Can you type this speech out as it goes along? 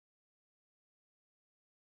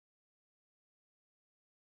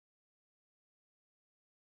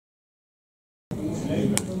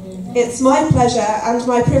It's my pleasure and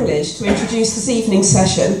my privilege to introduce this evening's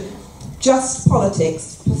session, Just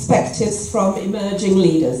Politics, Perspectives from Emerging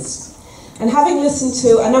Leaders. And having listened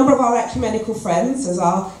to a number of our ecumenical friends as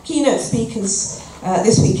our keynote speakers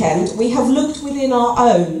this weekend, we have looked within our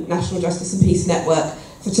own National Justice and Peace Network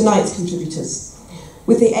for tonight's contributors,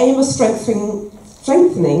 with the aim of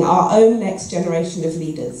strengthening our own next generation of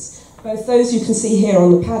leaders, both those you can see here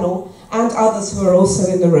on the panel and others who are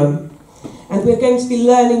also in the room. And we're going to be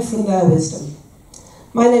learning from their wisdom.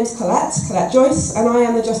 My name's Colette Joyce, and I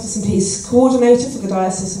am the Justice and Peace Coordinator for the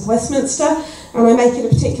Diocese of Westminster, and I make it a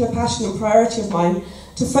particular passion and priority of mine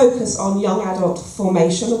to focus on young adult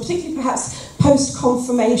formation, or particularly perhaps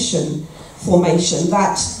post-confirmation formation,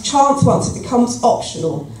 that chance once it becomes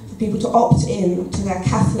optional for people to opt in to their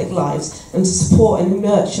Catholic lives and to support and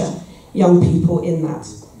nurture young people in that.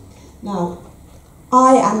 Now,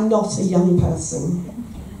 I am not a young person.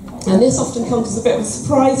 And this often comes as a bit of a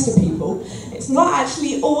surprise to people. It's not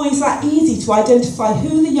actually always that easy to identify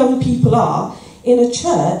who the young people are in a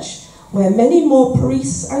church where many more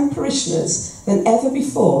priests and parishioners than ever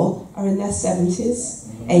before are in their 70s,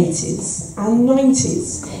 80s and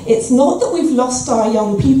 90s. It's not that we've lost our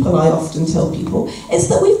young people, I often tell people, it's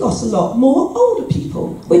that we've got a lot more older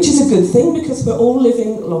people, which is a good thing because we're all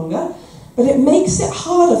living longer, but it makes it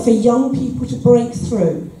harder for young people to break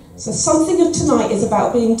through. So something of tonight is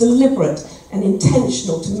about being deliberate and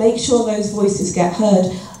intentional to make sure those voices get heard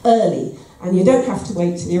early, and you don't have to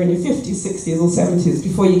wait till you're in your 50s, 60s or 70s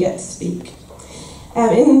before you get to speak.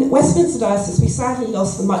 In Westminster Diocese, we sadly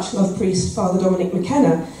lost the much-loved priest, Father Dominic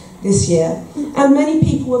McKenna, this year, and many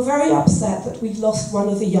people were very upset that we'd lost one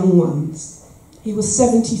of the young ones. He was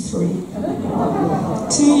 73,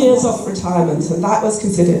 2 years off retirement, and that was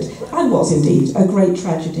considered, and was indeed, a great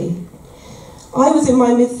tragedy. I was in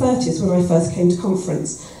my mid-30s when I first came to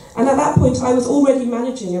conference, and at that point I was already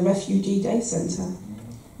managing a refugee day centre,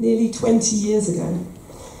 nearly 20 years ago.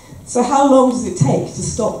 So how long does it take to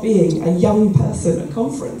stop being a young person at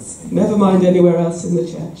conference, never mind anywhere else in the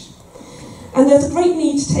church? And there's a great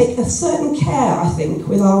need to take a certain care, I think,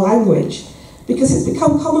 with our language, because it's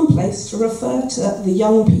become commonplace to refer to the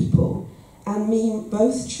young people and mean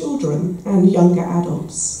both children and younger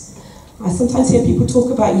adults. I sometimes hear people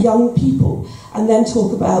talk about young people and then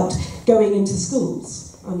talk about going into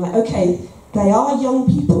schools. I'm like, okay, they are young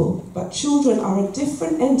people, but children are a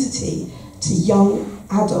different entity to young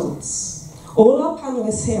adults. All our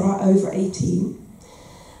panellists here are over 18,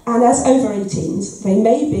 and as over 18s, they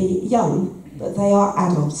may be young, but they are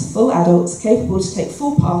adults, full adults, capable to take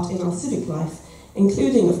full part in our civic life,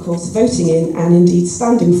 including, of course, voting in and indeed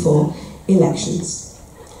standing for elections.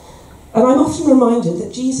 And I'm often reminded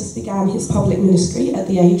that Jesus began his public ministry at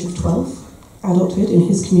the age of 12, adulthood in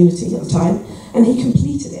his community at the time, and he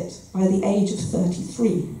completed it by the age of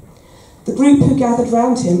 33. The group who gathered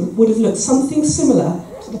round him would have looked something similar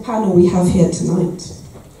to the panel we have here tonight.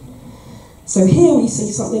 So here we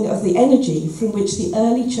see something of the energy from which the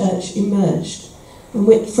early church emerged,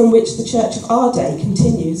 and from which the church of our day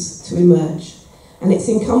continues to emerge. And it's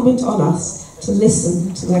incumbent on us to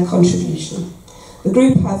listen to their contribution. The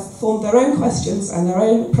group have formed their own questions and their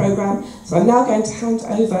own programme, so I'm now going to hand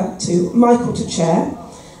over to Michael to chair.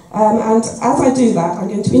 And as I do that, I'm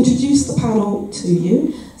going to introduce the panel to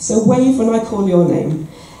you, so wave when I call your name.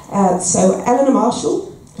 So Eleanor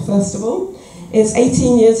Marshall, first of all, is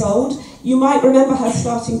 18 years old. You might remember her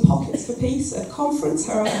starting Pockets for Peace at conference,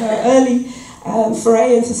 her early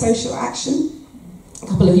foray into social action a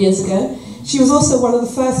couple of years ago. She was also one of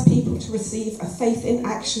the first people to receive a Faith in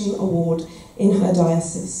Action award in her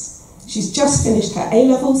diocese. She's just finished her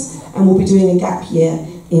A-levels and will be doing a gap year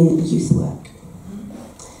in youth work.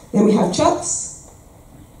 Then we have Chucks,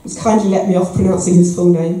 who's kindly let me off pronouncing his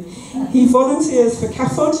full name. He volunteers for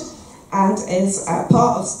CAFOD and is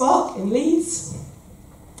part of Spark in Leeds.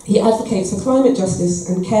 He advocates for climate justice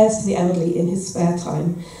and cares for the elderly in his spare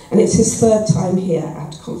time, and it's his third time here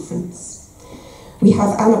at conference. We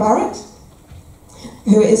have Anna Barrett,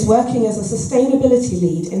 who is working as a sustainability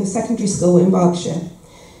lead in a secondary school in Berkshire.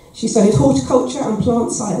 She studied horticulture and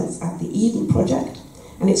plant science at the Eden Project,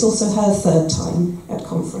 and it's also her third time at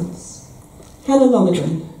conference. Hannah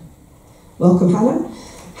Lonergan. Welcome, Hannah.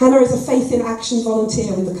 Hannah is a Faith in Action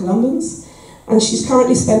volunteer with the Columbans, and she's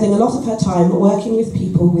currently spending a lot of her time working with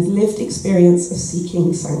people with lived experience of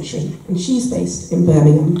seeking sanctuary, and she's based in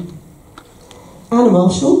Birmingham. Anna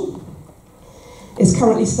Marshall is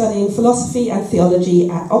currently studying philosophy and theology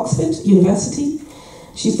at Oxford University.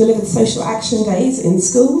 She's delivered social action days in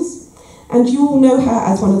schools, and you all know her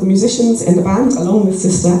as one of the musicians in the band, along with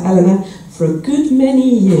sister Eleanor, for a good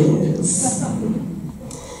many years.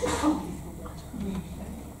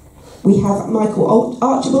 We have Michael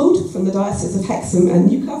Archibald from the Diocese of Hexham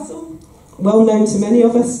and Newcastle, well known to many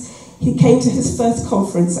of us. He came to his first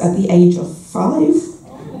conference at the age of 5,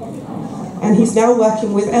 and he's now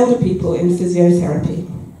working with elder people in physiotherapy.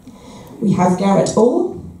 We have Garrett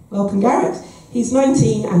Orr. Welcome, Garrett. He's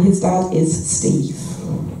 19 and his dad is Steve.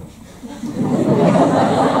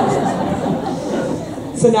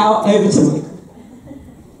 So now over to Michael.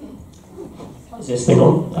 Is this thing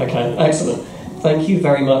on? Okay, excellent. Thank you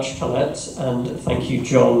very much, Colette, and thank you,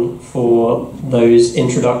 John, for those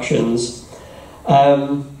introductions.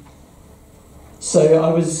 So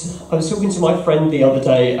I was talking to my friend the other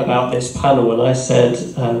day about this panel, and I said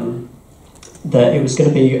that it was going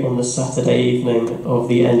to be on the Saturday evening of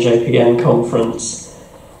the NJPN conference,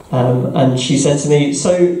 and she said to me,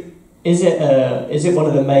 "So is it one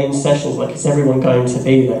of the main sessions? Like, is everyone going to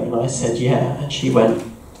be there?" And I said, "Yeah," and she went,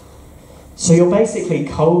 "So you're basically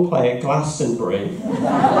Coldplay at Glastonbury?"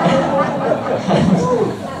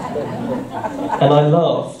 And I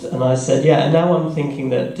laughed, and I said, "Yeah." And now I'm thinking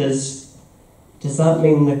that does that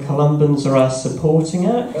mean the Columbans are our supporting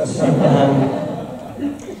act?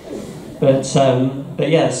 But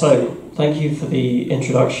yeah. So thank you for the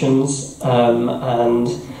introductions,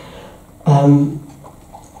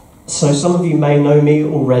 so some of you may know me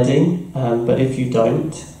already, but if you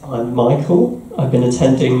don't, I'm Michael. I've been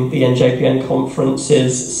attending the NJPN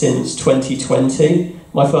conferences since 2020.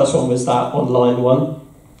 My first one was that online one.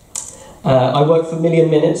 I work for Million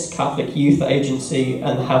Minutes Catholic Youth Agency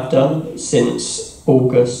and have done since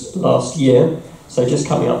August last year, so just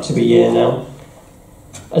coming up to a year now.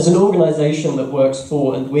 As an organisation that works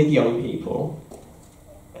for and with young people,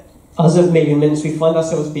 as of Million Minutes, we find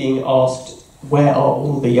ourselves being asked, where are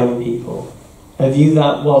all the young people? A view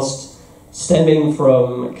that, whilst stemming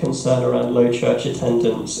from concern around low church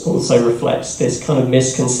attendance, also reflects this kind of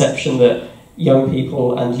misconception that young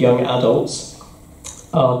people and young adults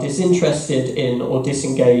are disinterested in or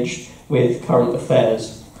disengaged with current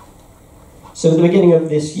affairs. So at the beginning of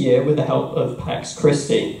this year, with the help of Pax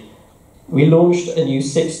Christi, we launched a new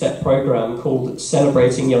 6-step programme called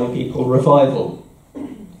Celebrating Young People Revival,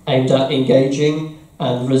 aimed at engaging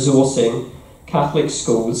and resourcing Catholic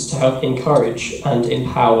schools to help encourage and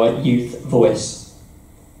empower youth voice.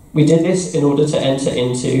 We did this in order to enter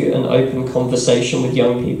into an open conversation with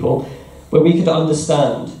young people where we could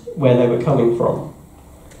understand where they were coming from.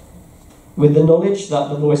 With the knowledge that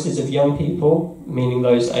the voices of young people, meaning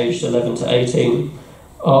those aged 11 to 18,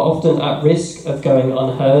 are often at risk of going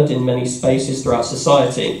unheard in many spaces throughout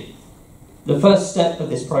society, the first step of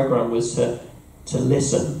this programme was to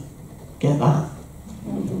listen. Get that?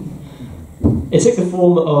 It took the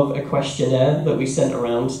form of a questionnaire that we sent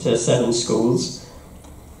around to 7 schools,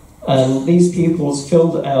 and these pupils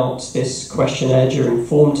filled out this questionnaire during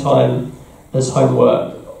form time as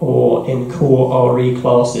homework or in core RE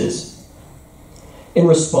classes. In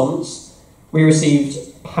response, we received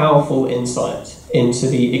powerful insight into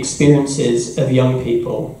the experiences of young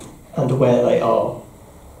people and where they are.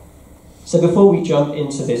 So before we jump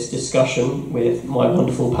into this discussion with my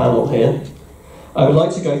wonderful panel here, I would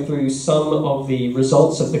like to go through some of the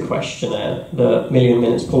results of the questionnaire that Million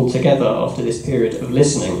Minutes pulled together after this period of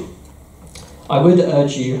listening. I would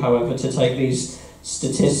urge you, however, to take these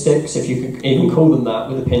statistics, if you could even call them that,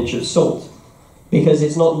 with a pinch of salt, because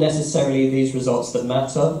it's not necessarily these results that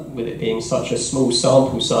matter, with it being such a small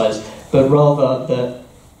sample size, but rather that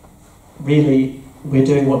really we're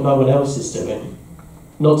doing what no one else is doing.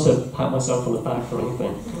 Not to pat myself on the back or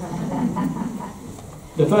anything.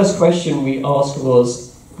 The first question we asked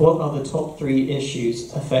was, what are the top 3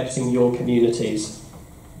 issues affecting your communities?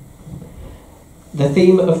 The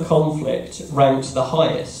theme of conflict ranked the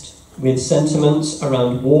highest, with sentiments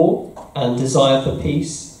around war and desire for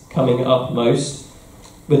peace coming up most,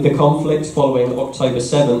 with the conflict following October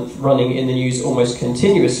 7th running in the news almost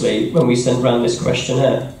continuously when we sent round this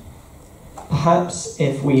questionnaire. Perhaps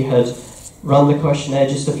if we had run the questionnaire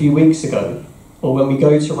just a few weeks ago, or when we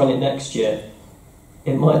go to run it next year,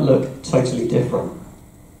 it might look totally different.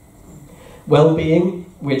 Well-being,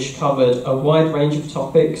 which covered a wide range of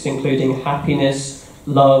topics including happiness,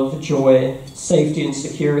 love, joy, safety and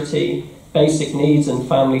security, basic needs and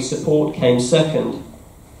family support, came second,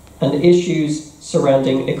 and issues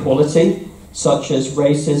surrounding equality, such as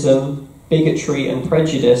racism, bigotry and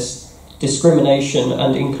prejudice, discrimination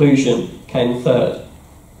and inclusion, came third.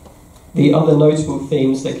 The other notable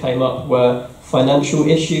themes that came up were financial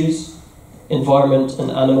issues, environment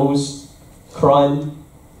and animals, crime,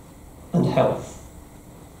 and health.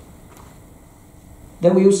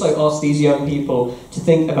 Then we also asked these young people to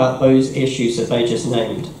think about those issues that they just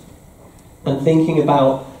named, and thinking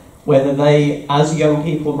about whether they, as young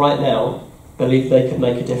people right now, believe they could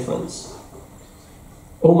make a difference.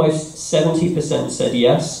 Almost 70% said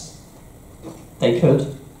yes, they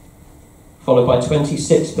could, followed by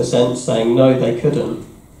 26% saying no, they couldn't,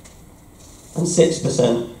 and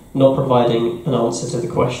 6% not providing an answer to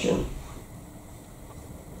the question.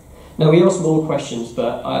 Now, we asked more questions,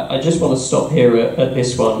 but I just want to stop here at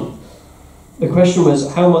this one. The question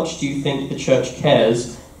was, how much do you think the church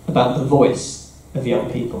cares about the voice of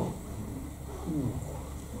young people?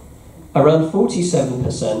 Around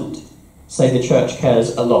 47% say the church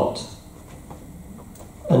cares a lot.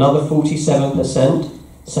 Another 47%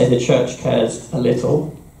 say the church cares a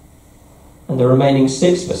little. And the remaining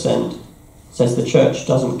 6% says the church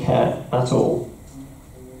doesn't care at all.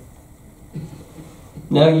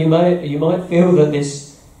 Now, you might feel that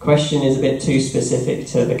this question is a bit too specific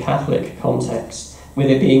to the Catholic context, with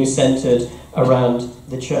it being centred around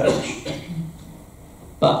the church.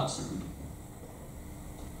 But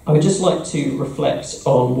I would just like to reflect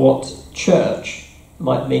on what church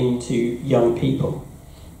might mean to young people,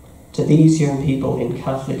 to these young people in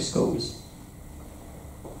Catholic schools.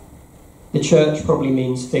 The church probably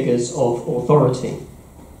means figures of authority.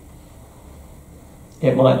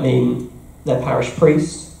 It might mean their parish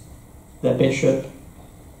priest, their bishop.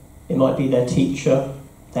 It might be their teacher,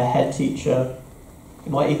 their head teacher. It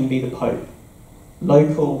might even be the Pope.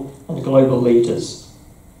 Local and global leaders.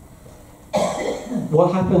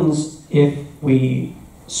 What happens if we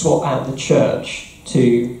swap out the church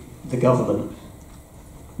to the government?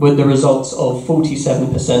 Would the results of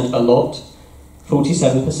 47% a lot,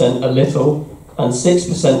 47% a little, and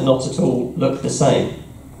 6% not at all look the same?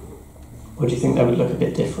 Or do you think they would look a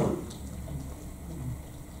bit different?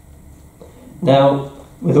 Now,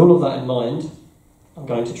 with all of that in mind, I'm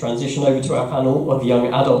going to transition over to our panel of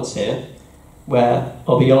young adults here, where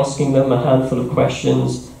I'll be asking them a handful of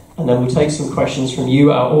questions, and then we'll take some questions from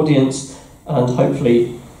you, our audience, and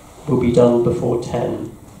hopefully we'll be done before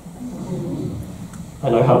 10. I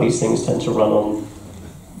know how these things tend to run on.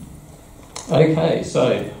 Okay,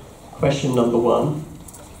 so question number 1.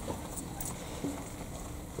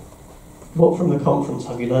 What from the conference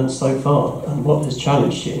have you learned so far, and what has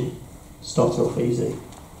challenged you? Starting off easy.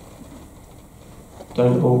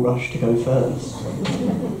 Don't all rush to go first.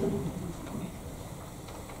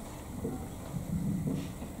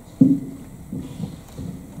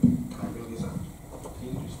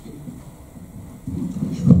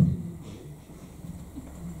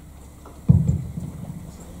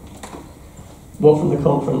 What from the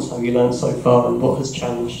conference have you learned so far, and what has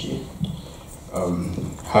challenged you?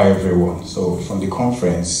 Hi everyone. So from the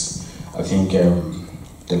conference, I think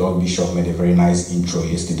the Lord Bishop made a very nice intro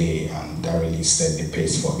yesterday, and that really set the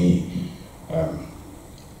pace for me.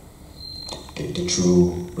 The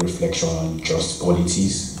true reflection on just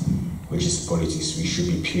politics, which is politics we should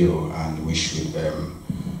be pure, and we should a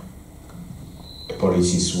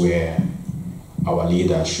politics where our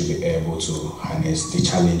leaders should be able to harness the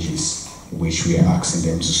challenges which we are asking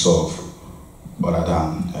them to solve, other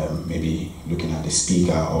than maybe looking at the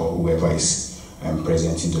speaker or whoever is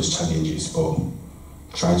presenting those challenges, but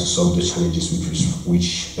try to solve the challenges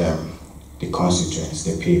which the constituents,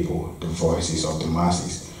 the people, the voices of the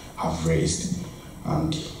masses have raised.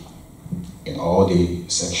 And in all the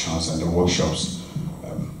sections and the workshops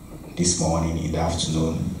this morning, in the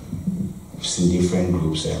afternoon, we've seen different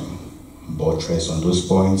groups buttress on those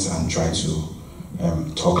points and try to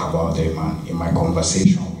talk about them. And in my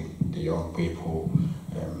conversation with the young people,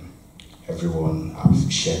 everyone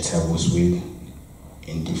I've shared tables with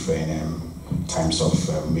in different times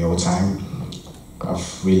of meal time,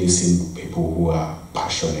 I've really seen people who are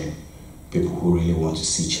passionate, people who really want to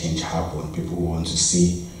see change happen, people who want to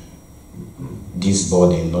see this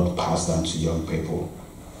burden not passed down to young people,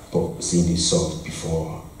 but seeing it solved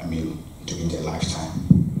before, during their lifetime.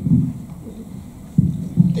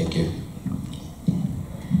 Thank you.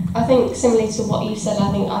 I think similarly to what you said,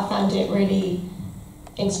 I think I found it really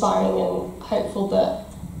inspiring and hopeful that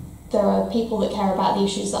there are people that care about the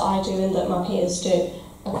issues that I do and that my peers do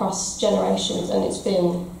across generations, and it's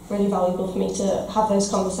been really valuable for me to have those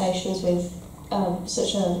conversations with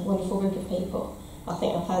such a wonderful group of people. I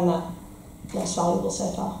think I found that most valuable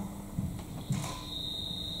so far.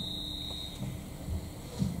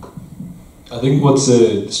 I think what's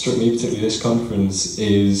struck me particularly this conference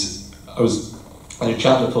is, I was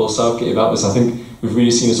chatting to Paul Southgate about this. I think we've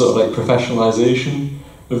really seen a sort of like professionalisation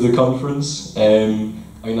of the conference.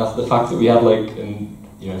 The fact that we had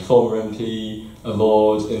former MP, a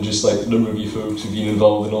Lord, and just like a number of you folks who've been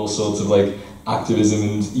involved in all sorts of like activism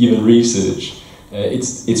and even research.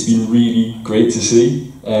 It's been really great to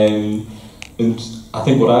see. And I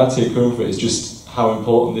think what I take home for it is just how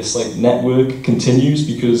important this like network continues,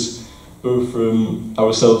 because both from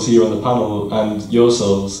ourselves here on the panel and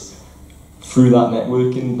yourselves, through that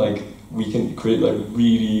networking, like we can create like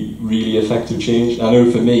really, really effective change. I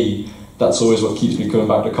know for me, that's always what keeps me coming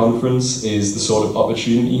back to conference, is the sort of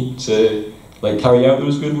opportunity to like carry out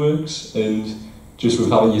those good works, and just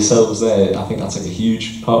with having yourselves there, I think that's like a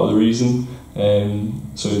huge part of the reason.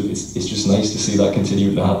 So it's just nice to see that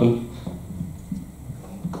continue to happen.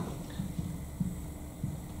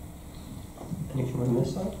 Anything on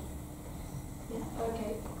this side? Yeah,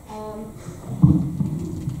 okay.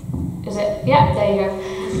 Is it? Yeah, there you go.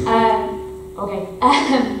 Okay.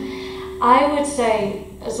 I would say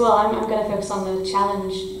as well, I'm going to focus on the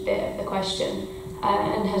challenge bit of the question,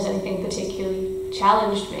 and has anything particularly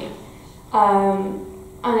challenged me?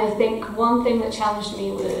 And I think one thing that challenged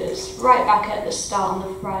me was right back at the start on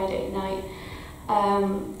the Friday night,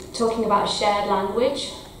 talking about a shared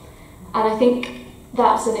language. And I think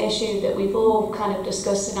that's an issue that we've all kind of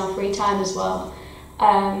discussed in our free time as well.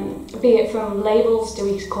 Be it from labels, do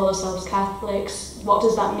we call ourselves Catholics? What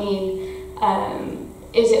does that mean?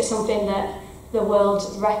 Is it something that the world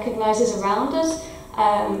recognises around us?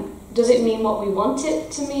 Does it mean what we want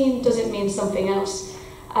it to mean? Does it mean something else?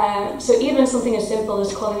 So even something as simple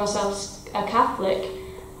as calling ourselves a Catholic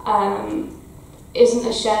isn't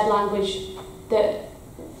a shared language that,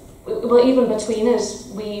 well, even between us,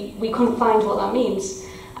 we couldn't find what that means.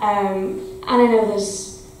 And I know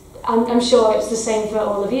I'm sure it's the same for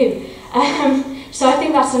all of you. So I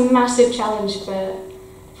think that's a massive challenge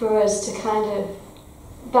for us to kind of,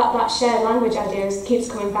 that shared language idea keeps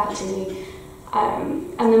coming back to me.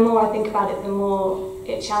 And the more I think about it, the more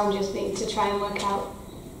it challenges me to try and work out,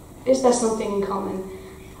 is there something in common?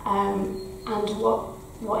 And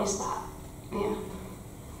what is that? Yeah.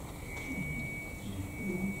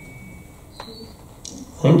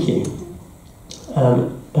 Thank you.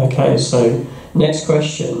 Okay, so next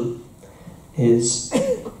question is,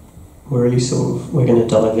 we're going to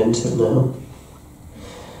dive into it now.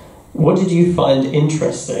 What did you find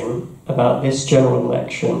interesting about this general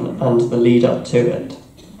election and the lead up to it?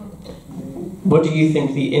 What do you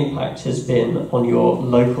think the impact has been on your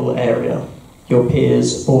local area, your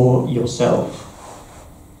peers, or yourself?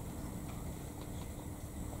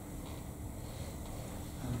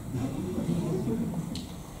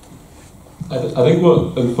 I think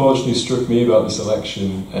what unfortunately struck me about this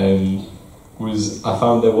election was I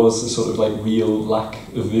found there was a sort of like real lack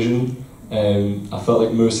of vision. I felt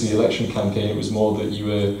like most of the election campaign, it was more that you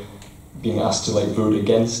were being asked to like vote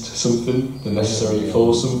against something than necessarily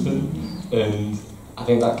for something. And I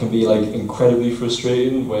think that can be like incredibly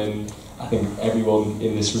frustrating when I think everyone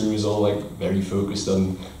in this room is all like very focused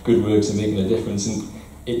on good works and making a difference, and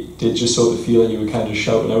it did just sort of feel like you were kind of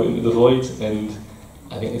shouting out into the void. And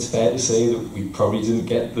I think it's fair to say that we probably didn't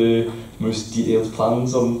get the most detailed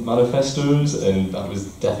plans on manifestos, and that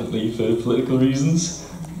was definitely for political reasons.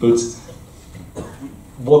 But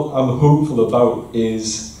what I'm hopeful about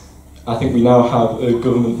is I think we now have a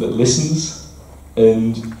government that listens,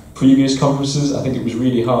 and previous conferences, I think it was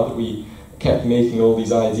really hard that we kept making all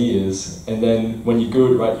these ideas, and then when you go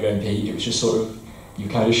to write your MP, it was just sort of, you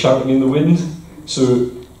kind of shouting in the wind.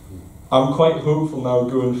 So I'm quite hopeful now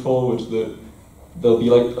going forward that there'll be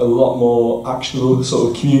like a lot more actionable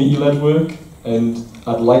sort of community-led work, and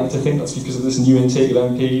I'd like to think that's because of this new intake of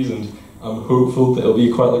MPs, and I'm hopeful that it'll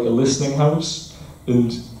be quite like a listening house.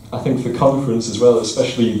 And I think for conference as well,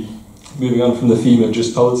 especially moving on from the theme of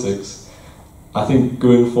just politics, I think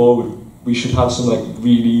going forward we should have some like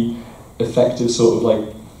really effective sort of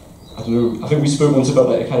like, I don't know, I think we spoke once about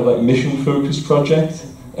like a kind of like mission focused project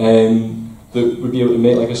that would be able to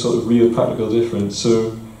make like a sort of real practical difference.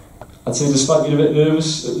 So I'd say despite being a bit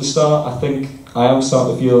nervous at the start, I think I am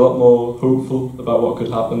starting to feel a lot more hopeful about what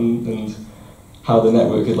could happen and how the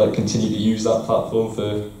network could like continue to use that platform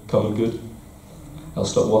for common good. I'll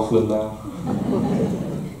stop waffling now.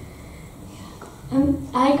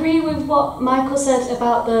 I agree with what Michael said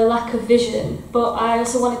about the lack of vision, but I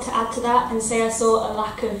also wanted to add to that and say I saw a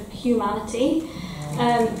lack of humanity.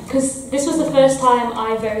 Because this was the first time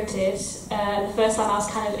I voted, the first time I was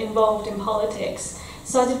kind of involved in politics.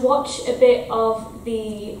 So I did watch a bit of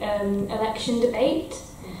the election debate,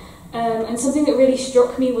 and something that really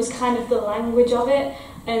struck me was kind of the language of it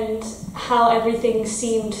and how everything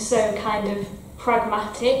seemed so kind of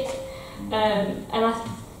pragmatic, and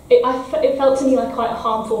it felt to me like quite a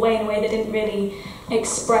harmful way, in a way that didn't really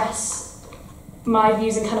express my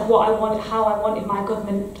views and kind of what I wanted, how I wanted my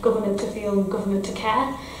government to feel, government to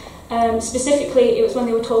care. Specifically, it was when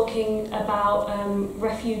they were talking about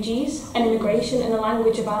refugees and immigration and the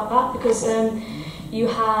language about that, because You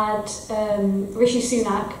had Rishi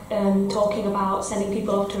Sunak talking about sending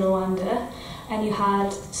people off to Rwanda, and you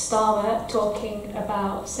had Starmer talking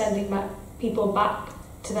about sending people back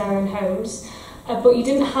to their own homes, but you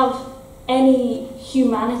didn't have any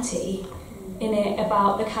humanity in it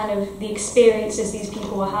about the experiences these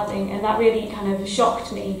people were having, and that really kind of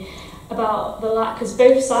shocked me about the lack, because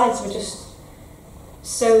both sides were just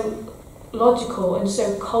so logical and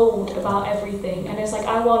so cold about everything, and it's like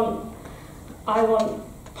I want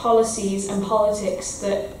policies and politics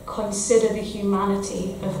that consider the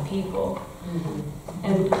humanity of people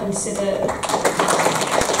and consider.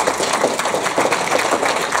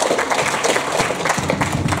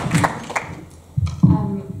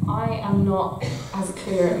 I am not as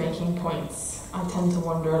clear at making points. I tend to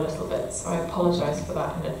wander a little bit, so I apologise for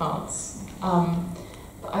that in advance.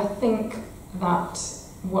 But I think that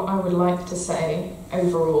what I would like to say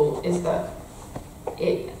overall is that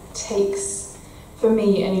it takes, for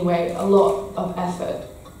me anyway, a lot of effort,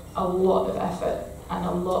 and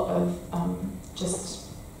a lot of just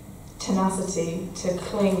tenacity to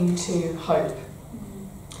cling to hope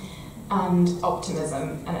and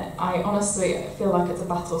optimism. And I honestly feel like it's a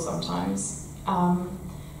battle sometimes. And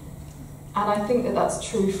I think that that's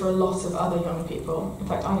true for a lot of other young people. In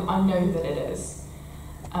fact, I know that it is.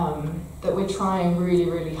 That we're trying really,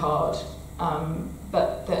 really hard.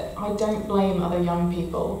 But that I don't blame other young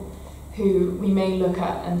people who we may look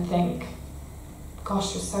at and think,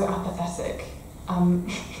 gosh, you're so apathetic.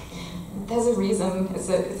 There's a reason. It's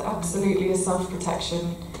absolutely a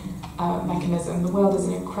self-protection mechanism. The world is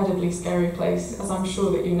an incredibly scary place, as I'm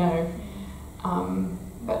sure that you know.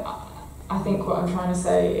 But I think what I'm trying to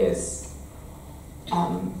say is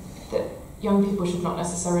that young people should not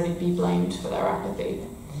necessarily be blamed for their apathy.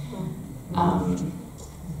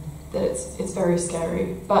 That it's very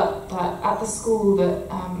scary, but that at the school that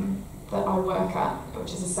I work at,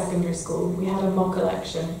 which is a secondary school, we had a mock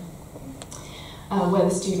election where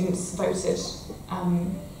the students voted.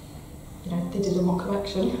 They did a mock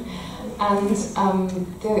election, and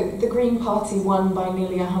the Green Party won by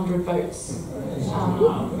nearly 100 votes.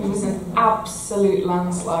 It was an absolute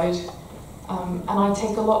landslide, and I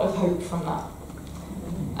take a lot of hope from that.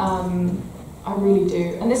 I really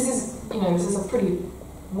do, and this is a pretty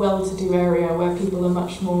well-to-do area where people are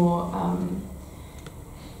much more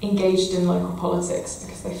engaged in local politics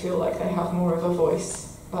because they feel like they have more of a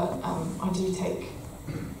voice. But I do take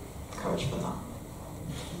courage from that.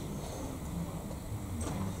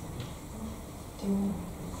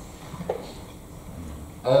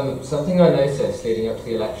 Something I noticed leading up to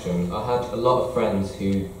the election, I had a lot of friends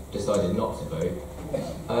who decided not to vote,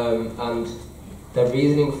 and their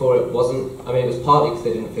reasoning for it wasn't, it was partly because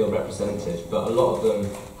they didn't feel represented, but a lot of them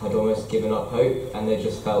had almost given up hope, and they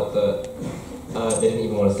just felt that they didn't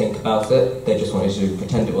even want to think about it. They just wanted to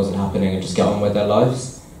pretend it wasn't happening and just get on with their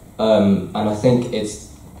lives. And I think it's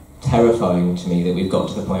terrifying to me that we've got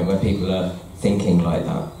to the point where people are thinking like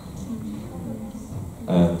that.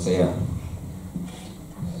 So yeah.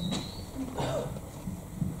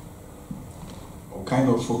 I'll kind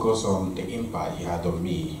of focus on the impact it had on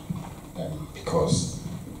me, because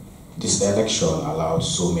this election allowed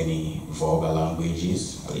so many vulgar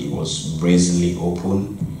languages. It was brazenly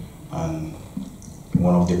open, and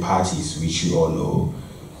one of the parties, which you all know,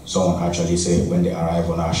 someone actually said when they arrive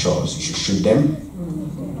on our shores, you should shoot them.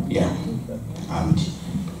 Yeah, and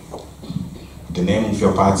the name of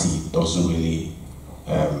your party doesn't really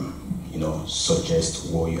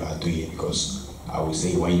suggest what you are doing, because I would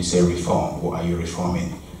say when you say reform, what are you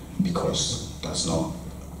reforming? Because that's not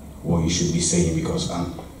what you should be saying, because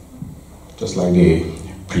just like the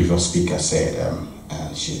previous speaker said,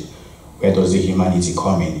 where does the humanity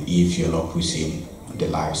come in if you're not putting the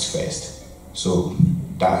lives first? So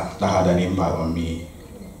that had an impact on me,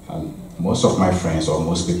 and most of my friends, or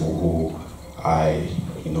most people who I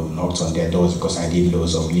knocked on their doors, because I did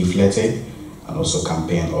loads of leafleting and also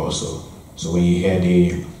campaign also. So when you hear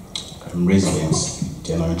the residents,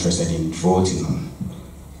 they're not interested in voting.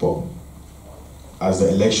 But as the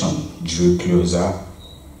election drew closer,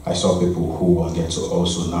 I saw people who wanted to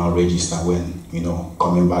also now register when,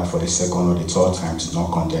 coming back for the second or the third time to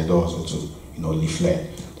knock on their doors or to, leaflet.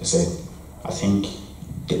 They said, I think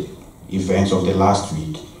the events of the last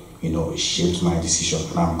week, it shaped my decision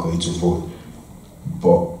and I'm going to vote.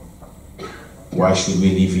 But why should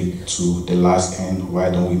we leave it to the last end? Why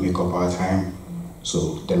don't we make up our time?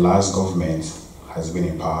 So the last government has been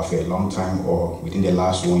in power for a long time, or within the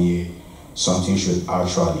last 1 year, something should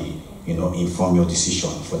actually, inform your decision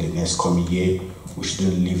for the next coming year. We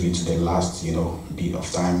shouldn't leave it to the last, bit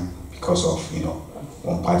of time, because of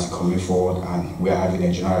one party coming forward, and we are having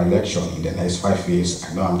a general election in the next 5 years.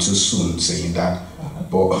 I know I'm too soon saying that,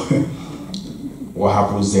 but what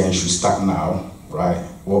happens then should start now, right?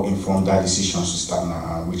 What informed that decision should start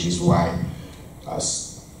now, which is why,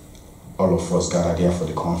 as all of us gathered here for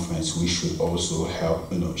the conference, we should also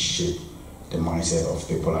help, shape the mindset of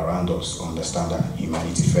people around us to understand that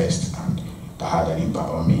humanity first, and that had an impact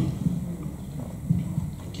on me.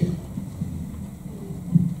 Thank you.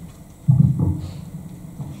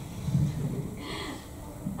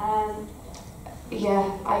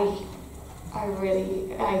 Yeah, I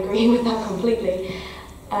agree with that completely.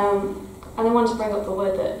 And I wanted to bring up the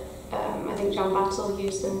word that I think John Battle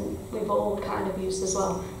used, and we've all kind of used as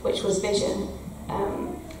well, which was vision.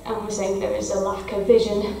 And we're saying there is a lack of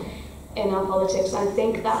vision in our politics. And I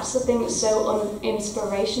think that's the thing that's so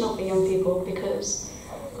inspirational for young people, because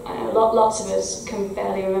lots of us can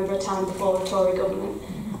barely remember a time before a Tory government.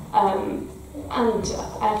 And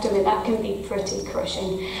I have to admit, that can be pretty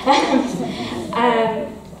crushing.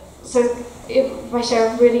 So if I share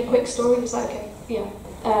a really quick story, is that okay? Yeah.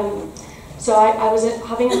 So I was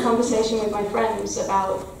having a conversation with my friends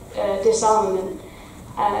about disarmament,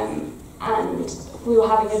 and we were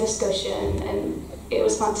having a discussion, and it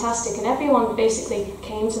was fantastic, and everyone basically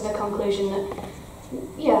came to the conclusion that,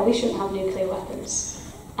 yeah, we shouldn't have nuclear weapons.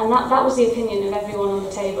 And that was the opinion of everyone on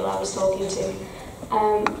the table I was talking to.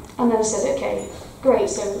 And then I said, okay, great,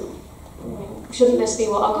 so shouldn't this be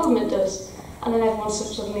what our government does? And then everyone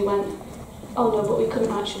suddenly went, oh no, but we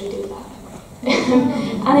couldn't actually do that.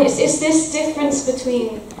 And it's this difference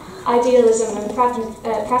between idealism and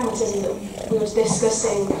pragmatism that we were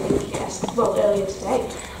discussing, earlier today,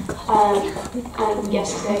 and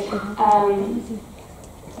yesterday.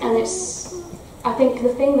 And I think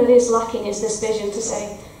the thing that is lacking is this vision to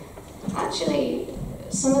say, actually,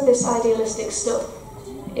 some of this idealistic stuff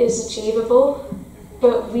is achievable,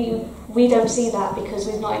 but we don't see that because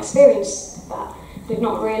we've not experienced that. We've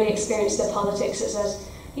not really experienced the politics that says,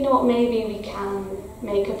 you know what, maybe we can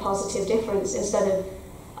make a positive difference instead of,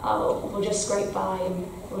 oh, we'll just scrape by and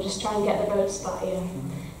we'll just try and get the votes by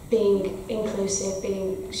being inclusive,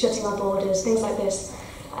 shutting our borders, things like this.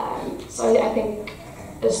 So I think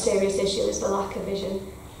a serious issue is the lack of vision.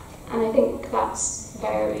 And I think that's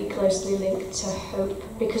very closely linked to hope,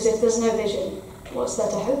 because if there's no vision, what's there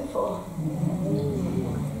to hope for?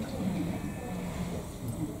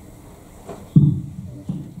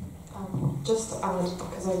 Just to add,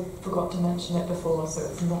 because I forgot to mention it before, so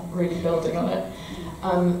it's not really building on it,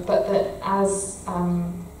 but that as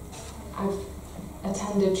I've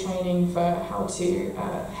attended training for how to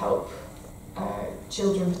help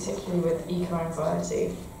children, particularly with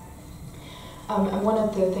eco-anxiety, and one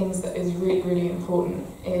of the things that is really, really important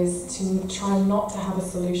is to try not to have a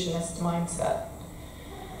solutionist mindset,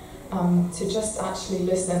 to just actually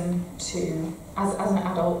listen to, as an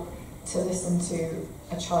adult, to listen to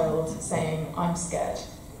a child saying, I'm scared.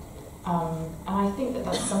 And I think that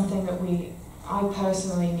that's something that I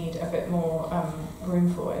personally need a bit more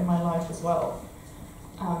room for in my life as well.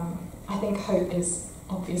 I think hope is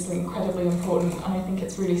obviously incredibly important, and I think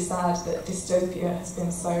it's really sad that dystopia has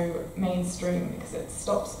been so mainstream, because it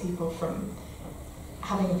stops people from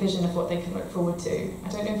having a vision of what they can look forward to. I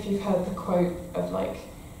don't know if you've heard the quote of, like,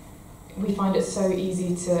 we find it so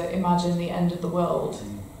easy to imagine the end of the world,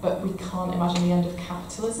 but we can't imagine the end of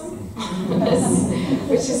capitalism,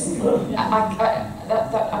 which is,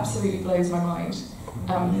 that absolutely blows my mind.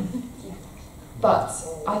 But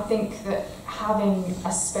I think that having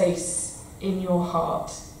a space in your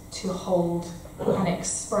heart to hold and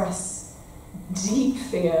express deep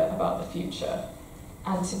fear about the future,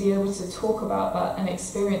 and to be able to talk about that and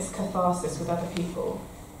experience catharsis with other people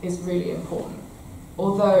is really important,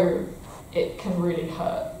 although it can really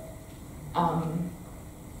hurt.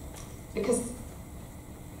 Because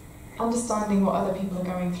understanding what other people are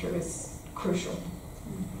going through is crucial.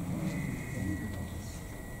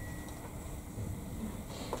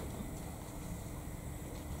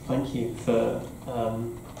 Thank you for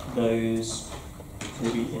those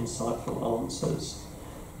really insightful answers.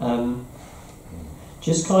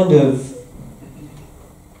 Just kind of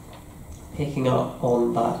picking up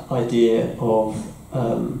on that idea of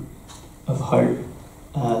hope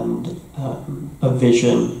and a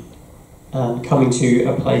vision, and coming to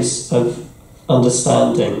a place of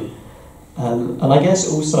understanding, and I guess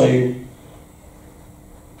also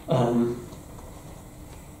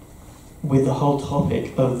with the whole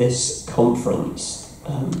topic of this conference,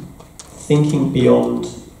 thinking beyond,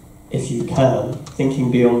 if you can, thinking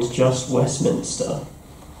beyond just Westminster,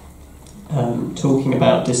 talking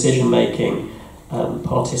about decision making,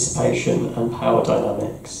 participation and power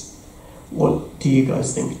dynamics. What do you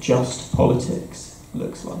guys think just politics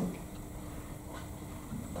looks like?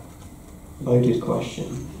 Loaded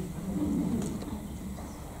question.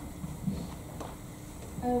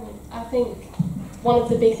 I think one of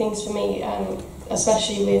the big things for me,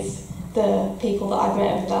 especially with the people that I've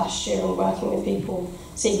met over the last year and working with people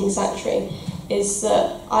seeking sanctuary, is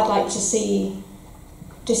that I'd like to see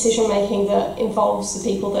decision making that involves the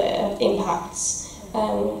people that it impacts,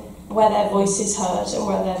 where their voice is heard and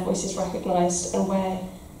where their voice is recognised and where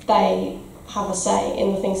they have a say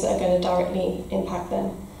in the things that are going to directly impact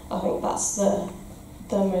them. I think that's the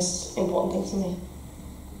most important thing to me.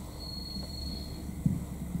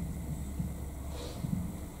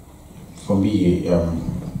 For me,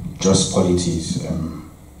 just politics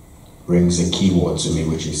brings a key word to me,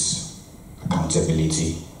 which is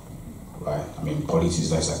accountability, right? I mean, politics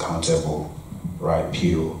that is accountable, right,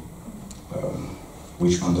 pure,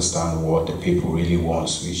 which understand what the people really want,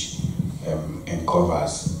 which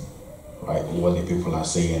uncovers, right, what the people are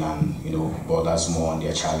saying and, borders more on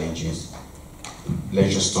their challenges.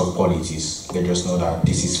 Let's just talk politics. Let's just know that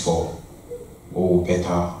this is for,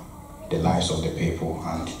 better the lives of the people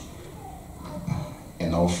and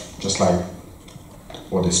enough. Just like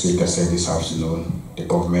what the speaker said this afternoon, the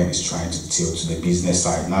government is trying to tilt to the business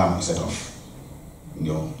side now instead of,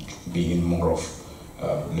 being more of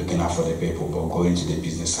looking out for the people, but going to the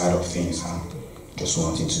business side of things and just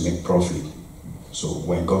wanting to make profit. So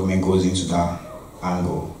when government goes into that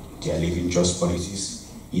angle, they are leaving just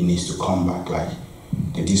politics. It needs to come back, like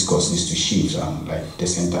the discourse needs to shift and like the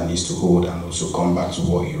center needs to hold and also come back to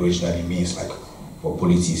what it originally means, like what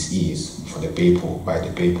politics is for the people, by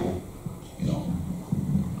the people,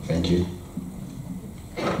 Thank you.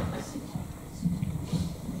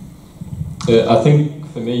 I think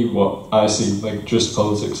for me, what I see like just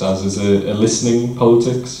politics as is a listening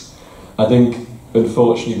politics. I think,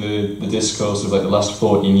 unfortunately, the discourse of like the last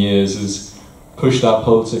 14 years has pushed our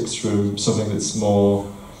politics from something that's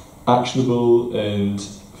more actionable and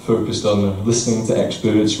focused on listening to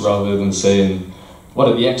experts rather than saying, what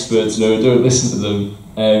do the experts know? Don't listen to them.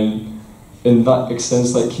 And that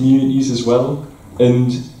extends like communities as well.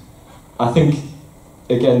 And I think,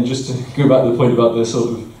 again, just to go back to the point about the sort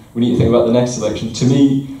of, we need to think about the next election. To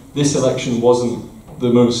me, this election wasn't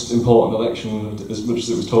the most important election as much as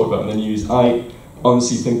it was talked about in the news. I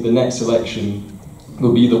honestly think the next election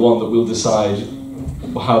will be the one that will decide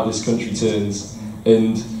how this country turns.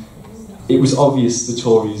 And it was obvious the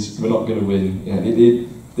Tories were not going to win.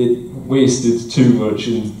 They wasted too much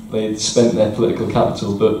and they spent their political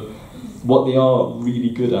capital, but what they are really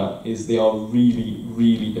good at is they are really,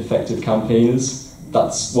 really effective campaigners.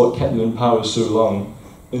 That's what kept them in power so long.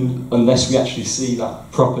 And unless we actually see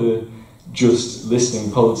that proper, just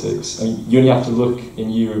listening politics, I mean, you only have to look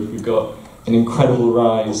in Europe. We've got an incredible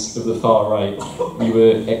rise of the far right. We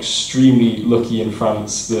were extremely lucky in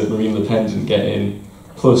France that Marine Le Pen didn't get in.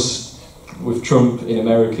 Plus, with Trump in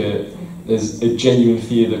America, there's a genuine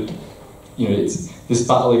fear that, it's this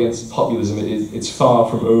battle against populism. It's far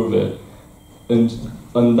from over. And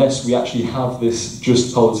unless we actually have this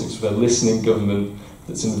just politics with a listening government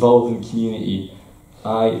that's involved in community,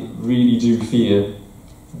 I really do fear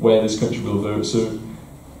where this country will vote. So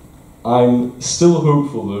I'm still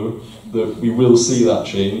hopeful, though, that we will see that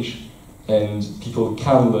change and people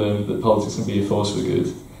can learn that politics can be a force for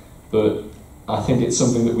good. But I think it's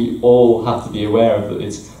something that we all have to be aware of, that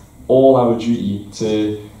it's all our duty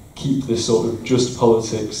to keep this sort of just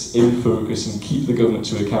politics in focus and keep the government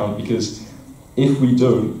to account, because if we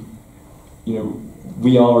don't,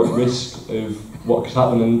 we are at risk of what could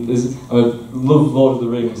happen. And I love Lord of the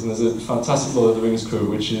Rings, and there's a fantastic Lord of the Rings quote,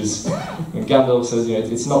 which is when Gandalf says,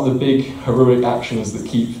 it's not the big heroic actions that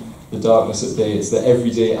keep the darkness at bay, it's the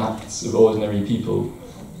everyday acts of ordinary people.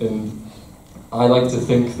 And I like to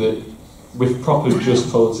think that with proper just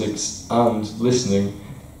politics and listening,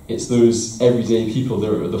 it's those everyday people that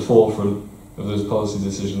are at the forefront of those policy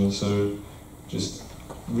decisions. So just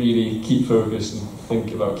really keep focused and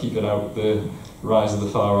think about keeping out the rise of the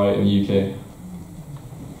far right in the UK.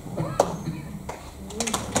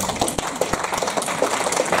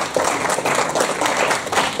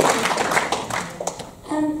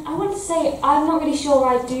 I want to say I'm not really sure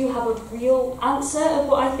I do have a real answer of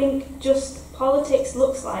what I think just politics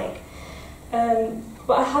looks like.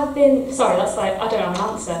 But I have been... Sorry, that's like, I don't have an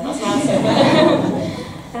answer. That's my answer.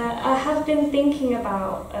 I have been thinking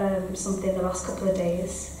about something the last couple of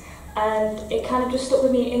days, and it kind of just stuck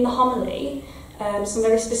with me in the homily. Some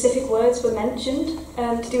very specific words were mentioned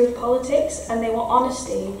to do with politics, and they were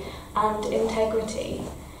honesty and integrity.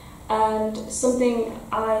 And something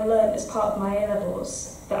I learned as part of my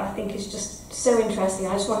A-levels that I think is just so interesting,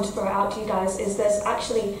 I just wanted to throw it out to you guys, is there's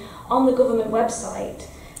actually, on the government website,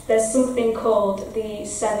 there's something called the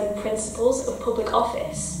 7 Principles of Public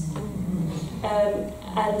Office.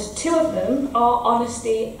 And 2 of them are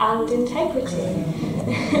honesty and integrity.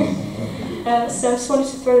 So I just wanted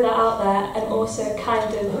to throw that out there, and also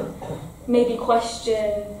kind of maybe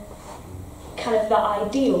question kind of the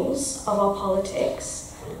ideals of our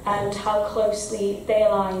politics and how closely they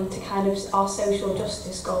align to kind of our social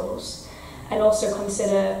justice goals, and also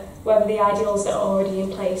consider whether the ideals that are already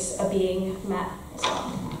in place are being met as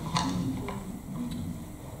well.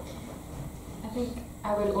 I think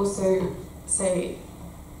I would also say,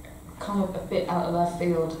 kind of a bit out of left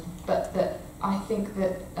field, but that I think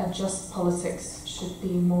that a just politics should be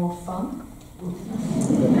more fun.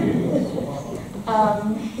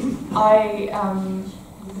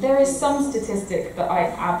 There is some statistic that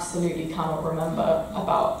I absolutely cannot remember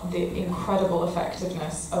about the incredible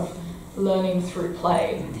effectiveness of learning through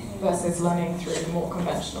play versus learning through more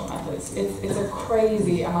conventional methods. It's a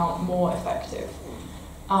crazy amount more effective.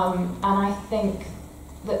 And I think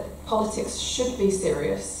that politics should be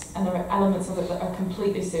serious, and there are elements of it that are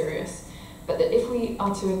completely serious, but that if we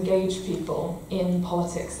are to engage people in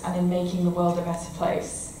politics and in making the world a better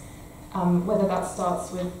place, whether that starts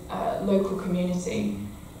with local community,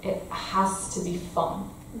 it has to be fun.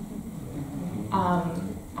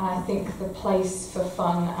 And I think the place for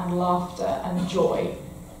fun and laughter and joy,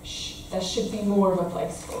 there should be more of a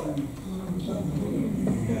place for it.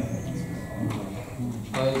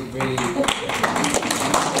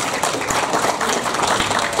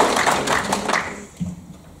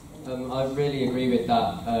 I really agree with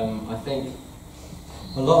that. I think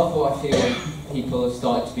a lot of what I feel people have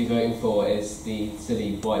started to be voting for is the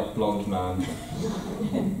silly white blonde man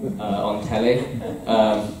on telly,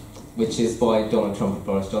 which is why Donald Trump and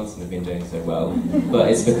Boris Johnson have been doing so well. But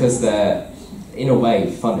it's because they're, in a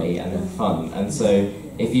way, funny and they're fun. And so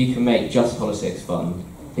if you can make just politics fun,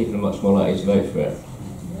 people are much more likely to vote for it.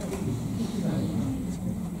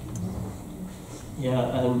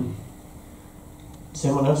 Yeah, does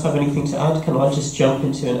anyone else have anything to add? Can I just jump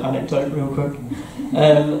into an anecdote real quick?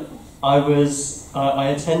 I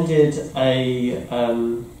attended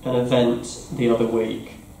an event the other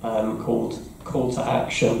week called Call to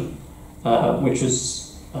Action, which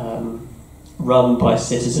was run by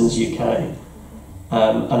Citizens UK.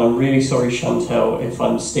 And I'm really sorry, Chantel, if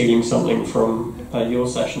I'm stealing something from your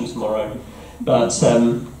session tomorrow. But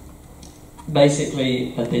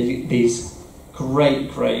basically, these great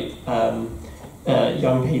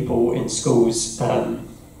young people in schools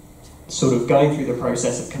sort of going through the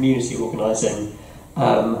process of community organising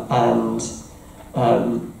and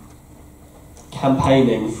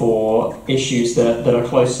campaigning for issues that are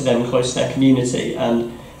close to them, close to their community.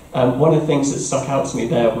 And one of the things that stuck out to me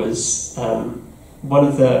there was one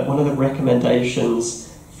of the recommendations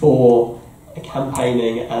for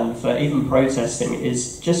campaigning and for even protesting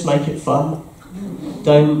is just make it fun.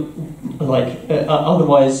 Don't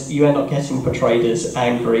otherwise you end up getting portrayed as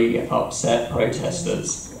angry, upset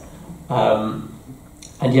protesters.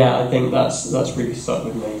 And yeah, I think that's really stuck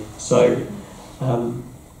with me. So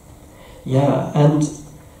yeah, and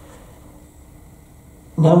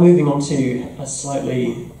now moving on to a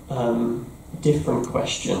slightly different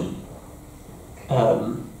question.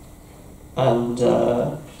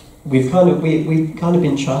 We've kind of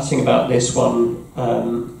been chatting about this one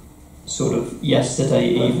sort of yesterday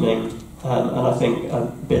evening, and I think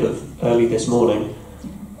a bit of early this morning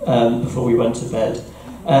before we went to bed.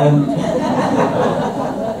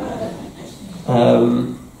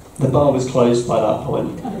 The bar was closed by that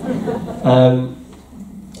point,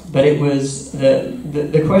 but it was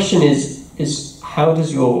the question is how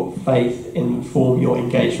does your faith inform your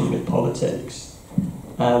engagement with politics?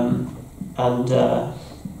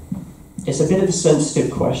 It's a bit of a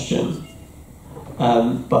sensitive question,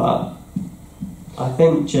 but I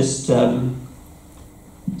think just some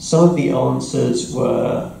of the answers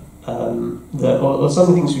were or some of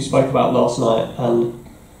the things we spoke about last night, and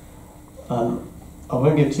I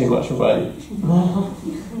won't give too much away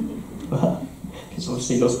because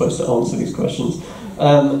obviously you're supposed to answer these questions.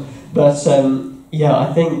 Yeah,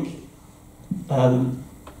 I think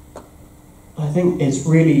it's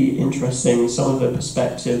really interesting, some of the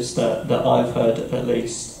perspectives that I've heard, at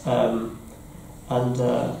least.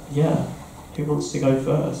 Yeah, who wants to go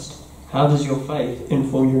first? How does your faith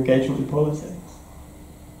inform your engagement with politics?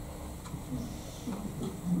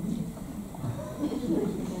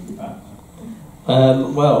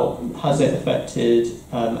 Well, has it affected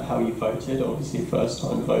how you voted? Obviously,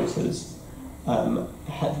 first-time voters.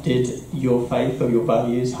 Did your faith or your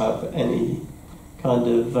values have any kind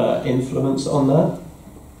of influence on that.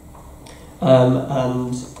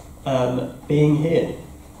 Being here.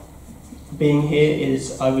 Being here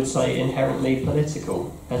is, I would say, inherently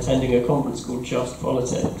political, attending a conference called Just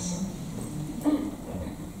Politics.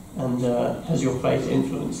 And has your faith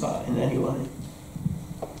influenced that in any way?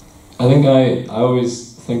 I think I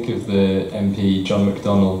always think of the MP, John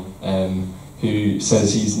McDonnell, who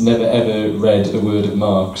says he's never ever read a word of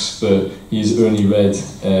Marx, but he's only read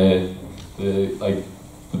the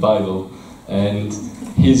Bible. And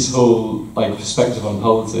his whole perspective on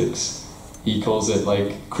politics, he calls it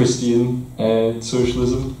Christian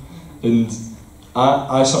socialism. And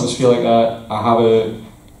I sometimes feel like I have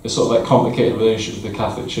a sort of complicated relationship with the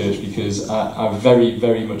Catholic Church, because I very,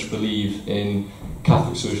 very much believe in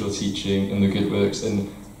Catholic social teaching and the good works, and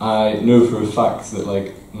I know for a fact that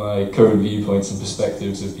my current viewpoints and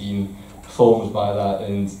perspectives have been formed by that,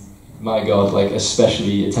 and my God,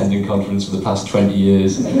 especially attending conference for the past 20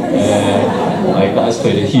 years, that has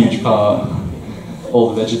played a huge part.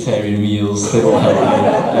 All the vegetarian meals, they all help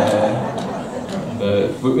me.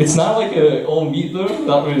 It's now all meat though.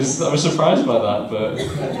 I was surprised by that,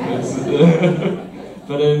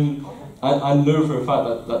 but I know for a fact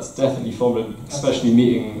that that's definitely formed, especially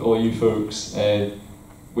meeting all you folks.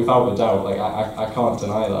 Without a doubt, I can't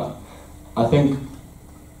deny that. I think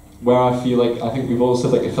where I feel I think we've all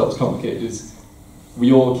said it felt complicated is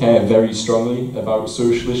we all care very strongly about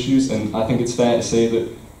social issues, and I think it's fair to say that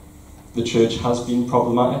the church has been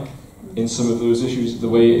problematic in some of those issues, the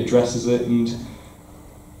way it addresses it and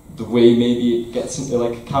the way maybe it gets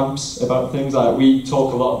into camps about things. We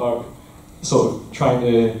talk a lot about sort of trying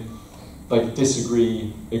to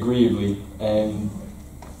disagree agreeably, and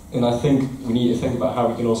I think we need to think about how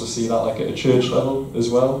we can also see that at a church level as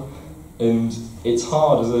well. And it's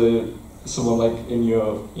hard as someone in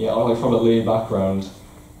your from a lay background,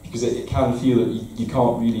 because it can feel that you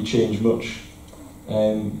can't really change much.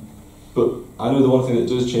 But I know the one thing that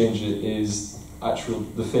does change it is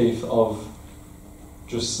the faith of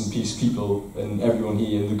Justice and Peace people and everyone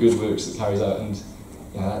here and the good works that carries out, and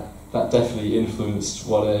that definitely influenced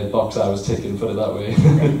what box I was ticking, put it that way.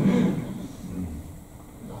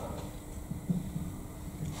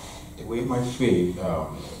 The way my faith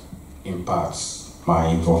impacts my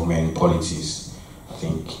involvement in politics, I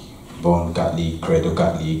think, born Catholic, credo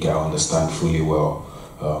Catholic, I understand fully well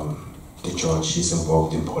the church is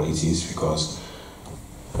involved in politics, because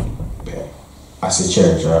as a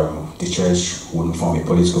church, the church wouldn't form a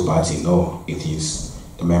political party. No, it is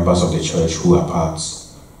the members of the church who are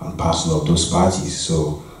parts and parcel of those parties.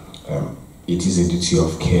 So it is a duty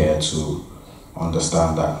of care to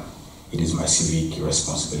understand that it is my civic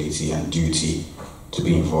responsibility and duty to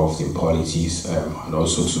be involved in politics, and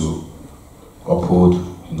also to uphold,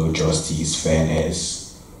 justice, fairness,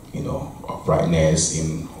 uprightness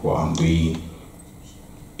in what I'm doing,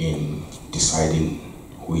 in deciding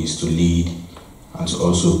who is to lead, and to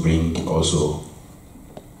also bring the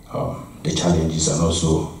challenges, and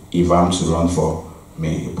also if I'm to run for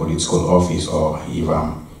a political office, or if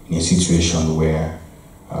I'm in a situation where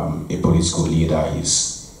a political leader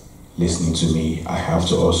is listening to me, I have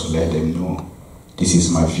to also let them know this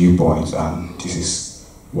is my viewpoint and this is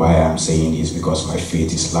why I'm saying this, because my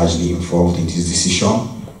faith is largely involved in this decision.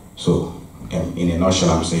 So in a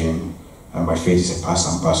nutshell, I'm saying my faith is a part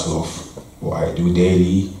and parcel of what I do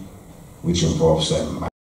daily, which involves my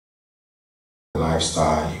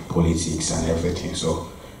lifestyle, politics, and everything.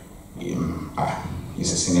 So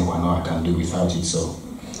it's a sine qua non. I can't do without it. So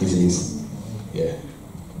it is, yeah.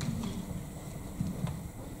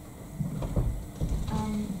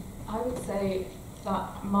 I would say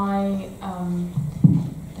that my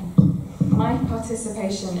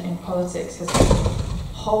participation in politics has been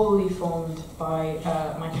wholly formed by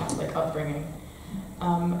my Catholic upbringing.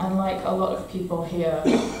 And like a lot of people here,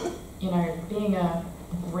 being a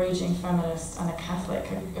raging feminist and a Catholic,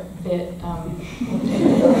 a bit,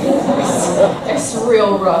 it's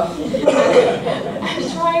real rough.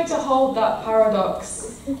 And trying to hold that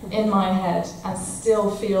paradox in my head and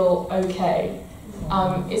still feel okay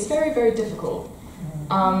is very, very difficult.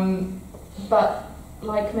 But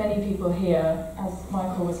like many people here, as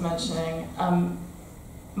Michael was mentioning,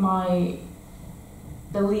 my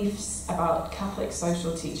beliefs about Catholic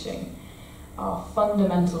social teaching are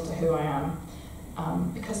fundamental to who I am,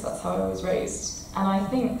 because that's how I was raised. And I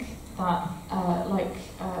think that,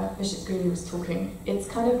 Bishop Gooley was talking, it's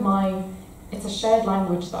kind of it's a shared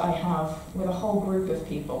language that I have with a whole group of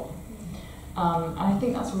people. And I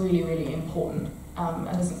think that's really, really important.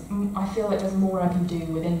 And I feel like there's more I can do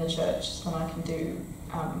within the church than I can do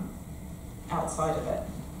outside of it.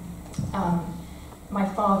 My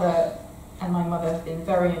father and my mother have been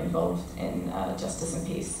very involved in justice and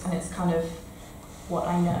peace, and it's kind of what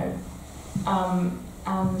I know.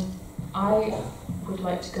 And I would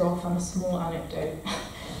like to go off on a small anecdote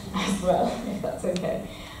as well, if that's okay,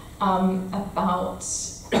 about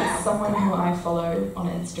someone who I follow on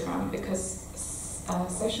Instagram, because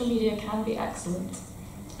social media can be excellent.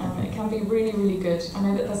 It can be really, really good. I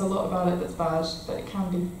know that there's a lot about it that's bad, but it can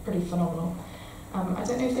be pretty phenomenal. I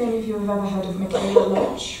don't know if any of you have ever heard of Michaela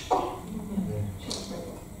Loach.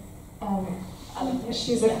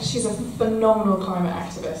 She's a phenomenal climate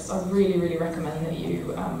activist. I really, really recommend that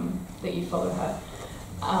you follow her.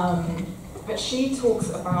 But she talks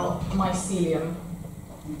about mycelium.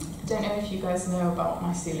 I don't know if you guys know about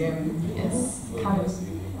mycelium. It's kind of,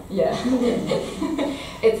 yeah.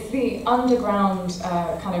 It's the underground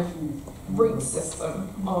kind of root system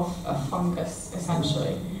of a fungus,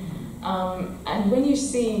 essentially. And when you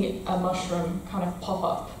see a mushroom kind of pop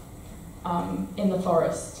up in the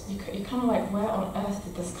forest, you're kind of like, where on earth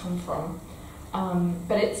did this come from?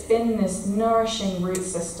 But it's been this nourishing root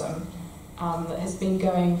system that has been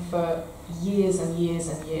going for years and years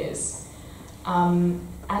and years.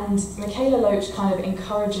 And Michaela Loach kind of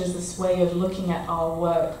encourages this way of looking at our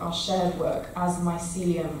work, our shared work, as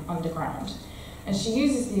mycelium underground. And she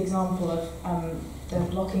uses the example of the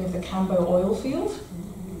blocking of the Cambo oil field.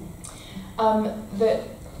 That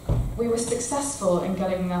we were successful in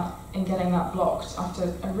getting that blocked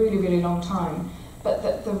after a really, really long time, but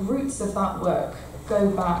that the roots of that work go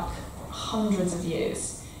back hundreds of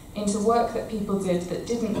years into work that people did that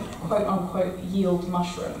didn't quote-unquote yield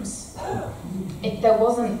mushrooms. There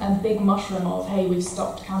wasn't a big mushroom of, hey, we've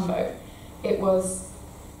stopped Cambo. It was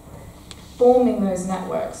forming those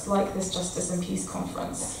networks, like this Justice and Peace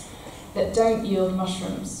Conference, that don't yield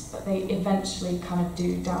mushrooms, but they eventually kind of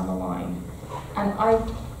do down the line. And I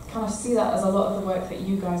kind of see that as a lot of the work that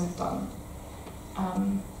you guys have done,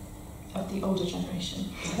 of the older generation,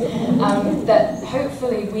 that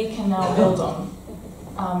hopefully we can now build on.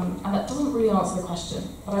 And that doesn't really answer the question,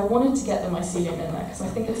 but I wanted to get the mycelium in there because I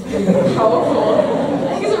think it's a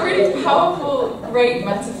really powerful, great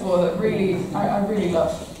metaphor that I really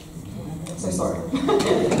love. So sorry.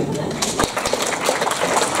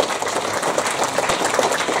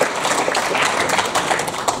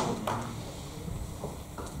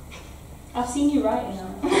 I've seen you writing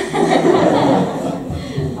now.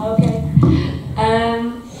 Okay.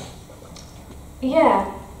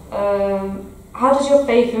 How does your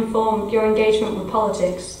faith inform your engagement with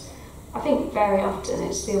politics? I think very often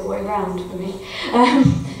it's the other way around for me.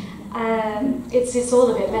 It's all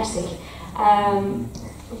a bit messy.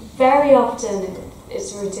 Very often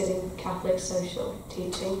it's rooted in Catholic social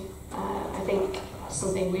teaching. I think that's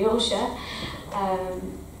something we all share.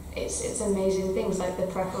 It's amazing things like the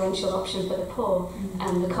preferential option for the poor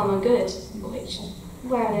and the common good, which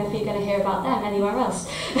where on earth are you going to hear about them anywhere else?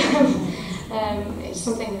 It's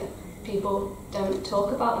something that people don't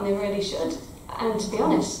talk about and they really should. And to be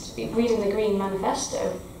honest, reading the Green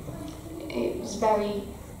Manifesto, it was very,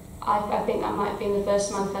 I think that might have been the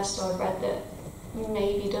first manifesto I've read that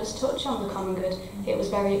maybe does touch on the common good. It was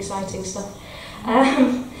very exciting stuff.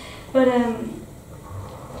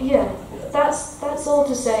 That's all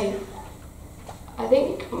to say. I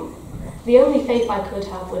think the only faith I could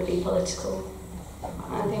have would be political.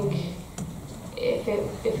 I think if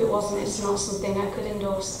it wasn't, it's not something I could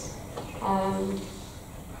endorse.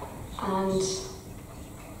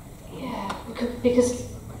 Because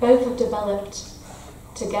both have developed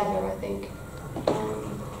together, I think.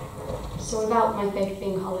 So without my faith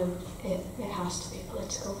being hollow, it has to be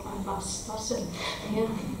political, and that's it. Yeah.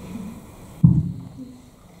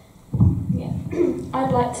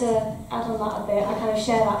 I'd like to add on that a bit. I kind of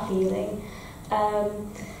share that feeling.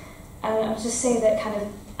 And I'll just say that kind of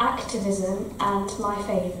activism and my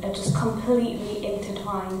faith are just completely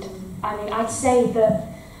intertwined. I mean, I'd say that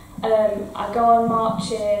I go on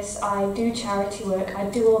marches, I do charity work, I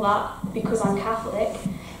do all that because I'm Catholic,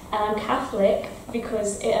 and I'm Catholic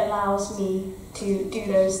because it allows me to do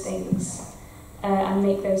those things and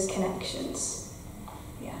make those connections.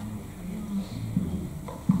 Yeah.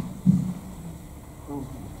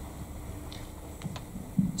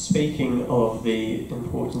 Speaking of the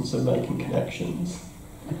importance of making connections,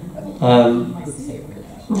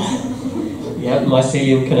 yeah,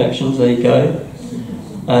 mycelium connections, there you go.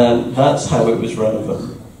 That's how it was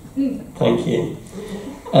relevant. Thank you.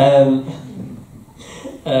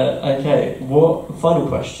 Okay, final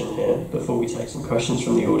question here before we take some questions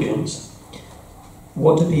from the audience.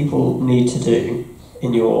 What do people need to do,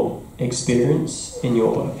 in your experience, in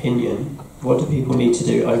your opinion, what do people need to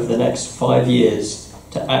do over the next 5 years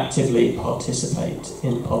to actively participate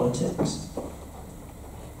in politics.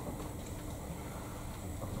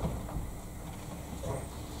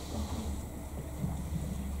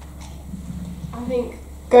 I think,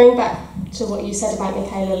 going back to what you said about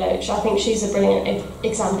Michaela Loach, I think she's a brilliant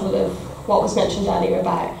example of what was mentioned earlier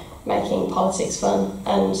about making politics fun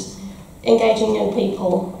and engaging young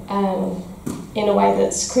people in a way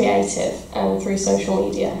that's creative and through social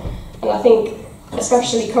media. And I think,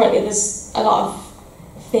 especially currently, there's a lot of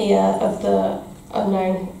fear of the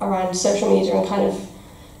unknown around social media and kind of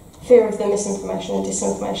fear of the misinformation and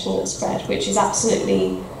disinformation that's spread, which is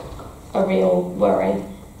absolutely a real worry.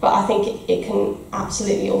 But I think it can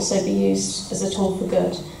absolutely also be used as a tool for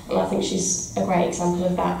good, and I think she's a great example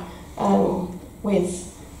of that, with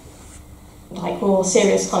like more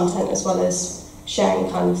serious content as well as sharing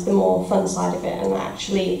kind of the more fun side of it, and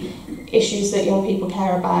actually issues that young people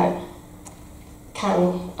care about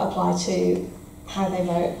can apply to how they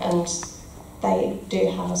vote, and they do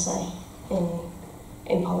have a say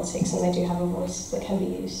in politics, and they do have a voice that can be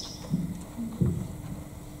used.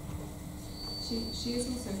 She is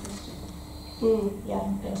also Christian. Yeah.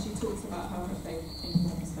 And she talks about how her faith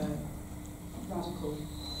informs her radical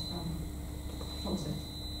politics.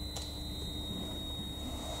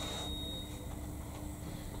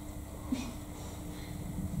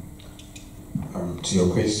 To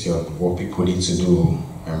your question, what people need to do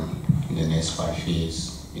in the next 5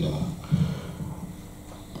 years,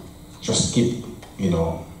 just keep,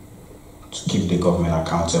 to keep the government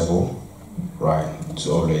accountable, right?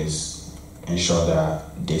 To always ensure that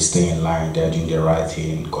they stay in line, they're doing the right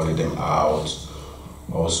thing, calling them out.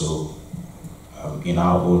 Also, in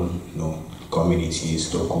our own,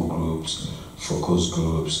 communities, local groups, focus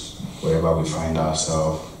groups, wherever we find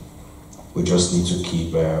ourselves, we just need to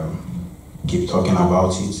keep talking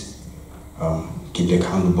about it, keep the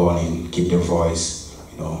candle burning, keep the voice,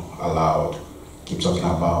 aloud, keep talking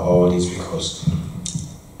about all this, because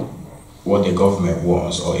what the government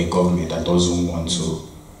wants, or a government that doesn't want to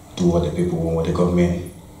do what the people want, what the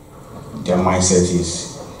government, their mindset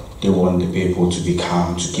is they want the people to be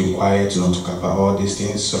calm, to keep quiet, to not talk about all these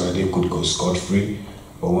things so that they could go scot-free.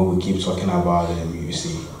 But when we keep talking about them, you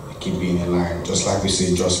see, we keep being in line. Just like we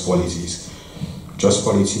say, just politics. Just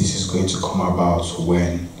politics is going to come about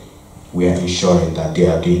when we are ensuring that they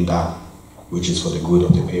are doing that which is for the good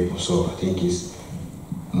of the people. So I think it's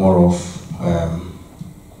more of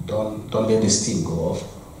don't let the steam go off.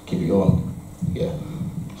 Keep it on, yeah,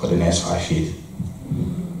 for the next 5 years.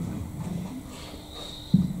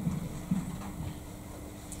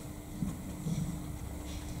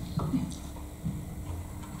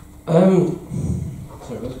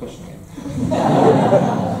 Sorry, what's the question again?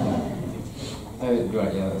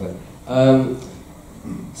 Right, yeah, that's it.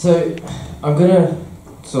 So, I'm going to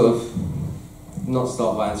sort of not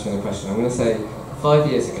start by answering the question. I'm going to say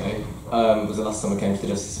 5 years ago was the last time I came to the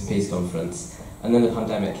Justice and Peace Conference, and then the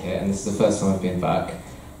pandemic hit, and this is the first time I've been back.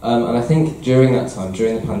 And I think during that time,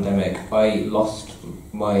 during the pandemic, I lost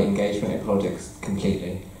my engagement in politics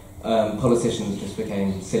completely. Politicians just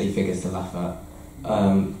became silly figures to laugh at.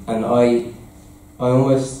 And I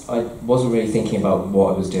wasn't really thinking about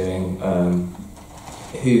what I was doing,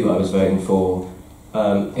 who I was voting for.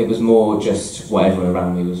 It was more just what everyone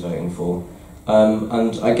around me was voting for.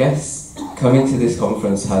 And I guess coming to this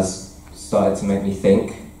conference has started to make me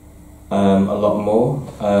think a lot more.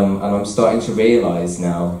 And I'm starting to realise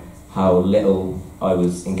now how little I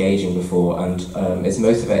was engaging before, and it's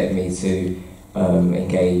motivated me to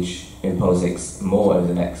engage in politics more over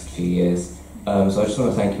the next few years. So I just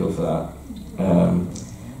want to thank you all for that.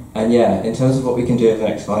 And yeah, in terms of what we can do over the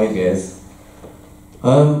next 5 years,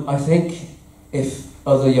 I think if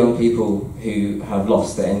other young people who have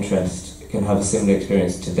lost their interest can have a similar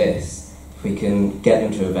experience to this, if we can get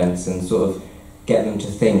them to events and sort of get them to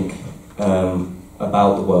think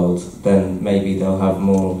about the world, then maybe they'll have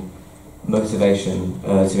more motivation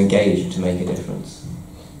to engage and to make a difference.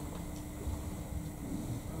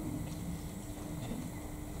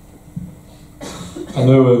 I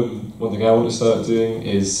know one thing I want to start doing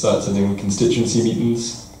is start attending constituency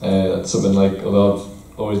meetings. That's something like, although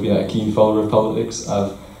I've always been a keen follower of politics,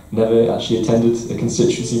 I've never actually attended a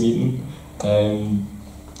constituency meeting. And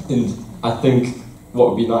I think what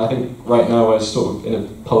would be nice, I think right now we're sort of in a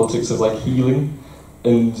politics of like healing,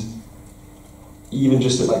 and even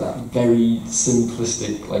just at like that very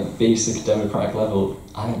simplistic, like basic democratic level,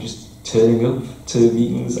 I think just turning up to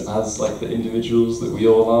meetings as like the individuals that we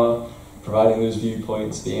all are, providing those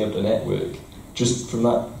viewpoints, being able to network, just from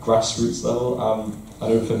that grassroots level. I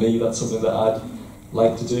know for me that's something that I'd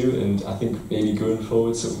like to do, and I think maybe going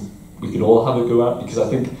forward so we could all have a go at, because I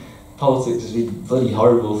think politics has been bloody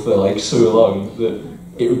horrible for like so long that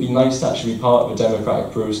it would be nice to actually be part of a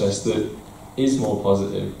democratic process that is more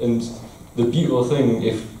positive. And the beautiful thing,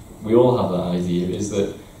 if we all have that idea, is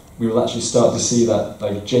that we will actually start to see that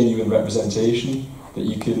like genuine representation, that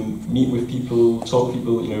you can meet with people, talk to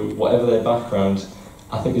people, you know, whatever their background.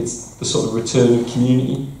 I think it's the sort of return of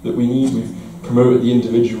community that we need. We've promoted the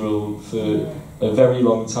individual for a very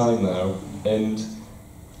long time now, and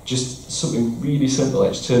just something really simple,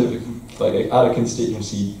 like just turn up, like at a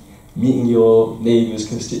constituency, meeting your neighbours,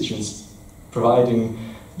 constituents, providing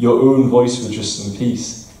your own voice for justice and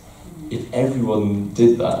peace. If everyone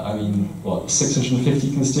did that, I mean, what,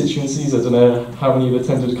 650 constituencies? I don't know how many have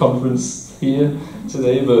attended a conference here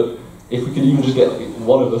today, but if we could even just get like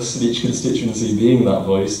one of us in each constituency being that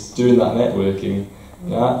voice, doing that networking,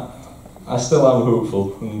 yeah, I still am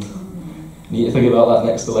hopeful and need to think about that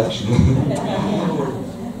next election. I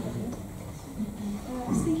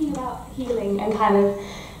was thinking about healing and kind of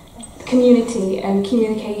community and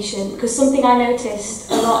communication, because something I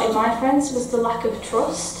noticed a lot in my friends was the lack of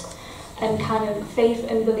trust and kind of faith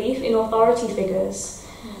and belief in authority figures.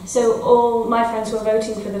 So all my friends were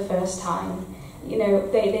voting for the first time. You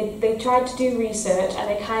know, they tried to do research and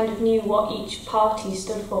they kind of knew what each party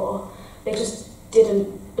stood for. They just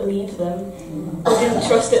didn't believe them or didn't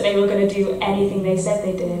trust that they were going to do anything they said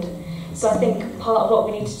they did. So I think part of what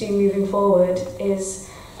we need to do moving forward is,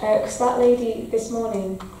 because that lady this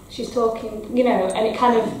morning, she's talking, you know, and it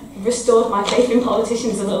kind of restored my faith in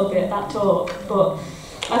politicians a little bit, that talk, but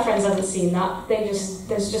my friends haven't seen that. There's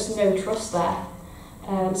just no trust there.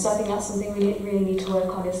 So I think that's something we really need to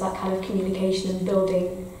work on, is that kind of communication and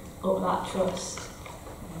building up that trust.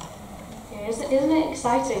 Yeah, isn't it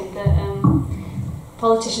exciting that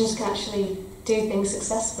politicians can actually do things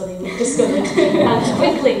successfully, we've discovered, and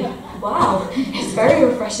quickly? Wow, it's very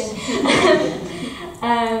refreshing.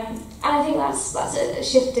 And I think that's a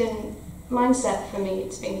shift in mindset for me.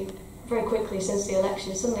 It's been very quickly since the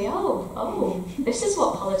election. Suddenly, oh, this is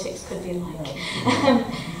what politics could be like.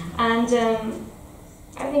 And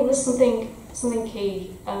I think there's something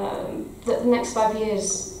key that the next 5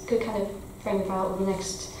 years could kind of bring about, or the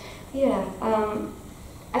next year.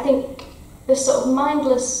 I think this sort of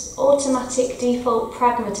mindless, automatic, default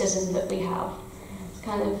pragmatism that we have,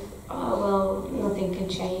 kind of, oh well, nothing can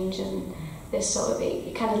change, and this sort of,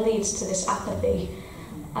 it kind of leads to this apathy.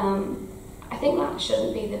 I think that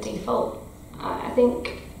shouldn't be the default. I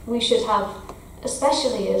think we should have,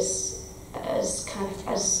 especially as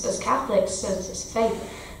Catholics, as faith,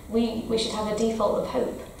 we should have a default of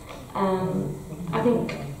hope. I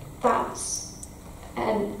think that's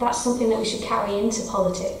something that we should carry into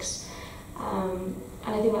politics. And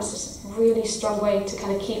I think that's a really strong way to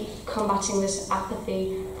kind of keep combating this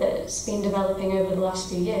apathy that's been developing over the last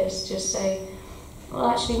few years. Just say, well,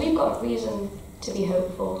 actually, we've got a reason to be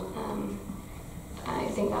hopeful. I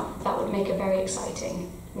think that would make it very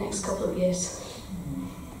exciting next couple of years.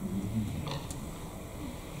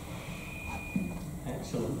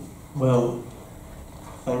 Excellent. Well,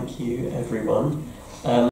 thank you, everyone.